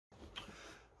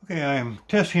Okay, I'm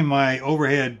testing my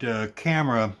overhead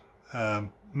camera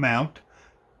mount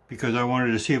because I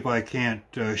wanted to see if I can't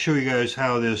show you guys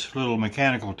how this little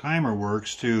mechanical timer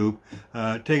works to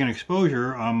take an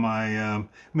exposure on my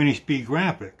mini speed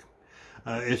graphic.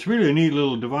 It's really a neat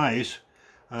little device,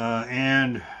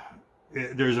 and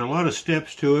there's a lot of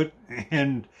steps to it,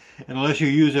 and unless you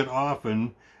use it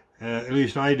often, at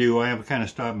least I do, I have to kind of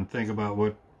stop and think about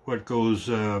what goes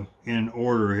in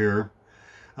order here.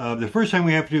 The first thing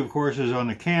we have to do, of course, is on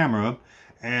the camera,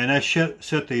 and that's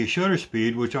set the shutter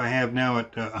speed, which I have now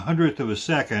at 100th of a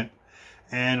second.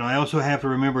 And I also have to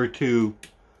remember to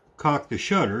cock the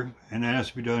shutter, and that has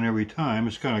to be done every time.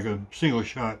 It's kind of like a single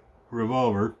shot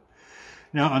revolver.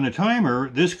 Now on the timer,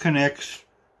 this connects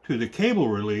to the cable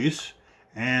release,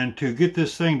 and to get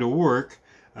this thing to work,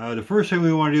 the first thing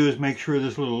we want to do is make sure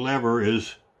this little lever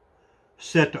is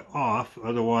set to off,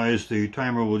 otherwise the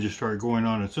timer will just start going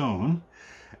on its own.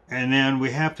 And then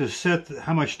we have to set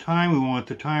how much time we want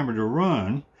the timer to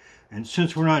run. And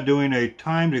since we're not doing a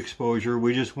timed exposure,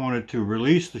 we just want it to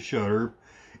release the shutter.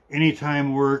 Any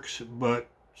time works, but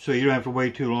so you don't have to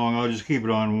wait too long. I'll just keep it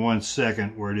on 1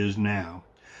 second where it is now.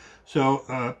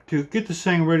 So to get this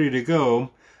thing ready to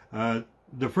go,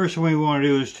 the first thing we want to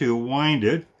do is to wind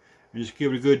it and just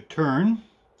give it a good turn.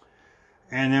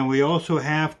 And then we also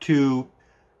have to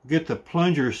get the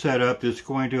plunger set up that's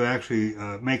going to actually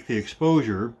make the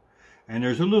exposure. And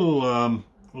there's a little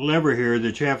lever here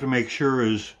that you have to make sure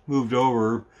is moved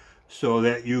over so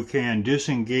that you can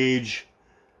disengage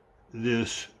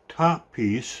this top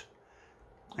piece.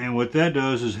 And what that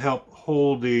does is help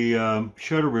hold the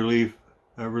shutter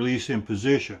release in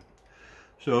position.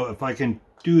 So if I can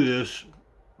do this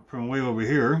from way over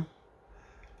here,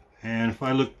 and if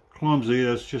I look clumsy,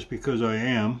 that's just because I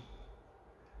am.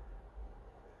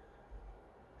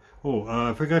 Oh,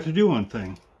 I forgot to do one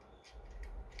thing.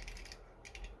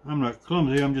 I'm not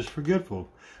clumsy, I'm just forgetful.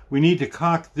 We need to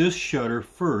cock this shutter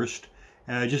first,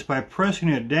 just by pressing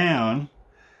it down.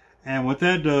 And what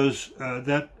that does,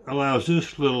 that allows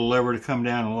this little lever to come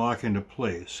down and lock into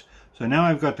place. So now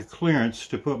I've got the clearance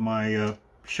to put my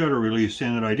shutter release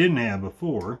in that I didn't have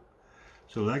before.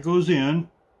 So that goes in,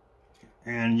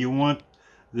 and you want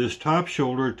this top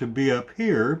shoulder to be up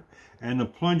here, and the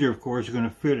plunger, of course, is going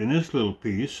to fit in this little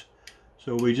piece.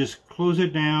 So we just close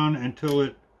it down until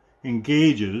it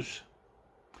engages,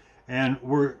 and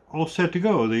we're all set to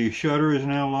go. The shutter is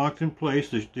now locked in place,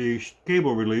 the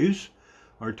cable release.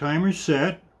 Our timer's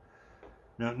set.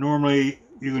 Now normally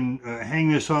you can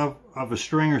hang this off a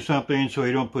string or something so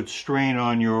you don't put strain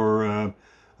on your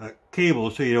cable,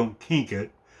 so you don't kink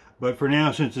it. But for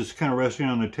now, since it's kind of resting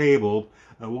on the table,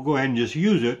 we'll go ahead and just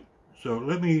use it. So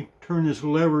let me turn this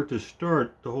lever to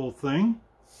start the whole thing.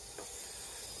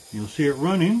 You'll see it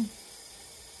running,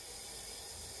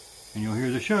 and you'll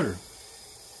hear the shutter.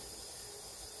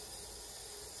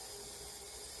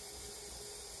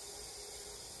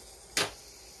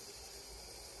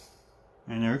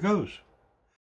 And there it goes.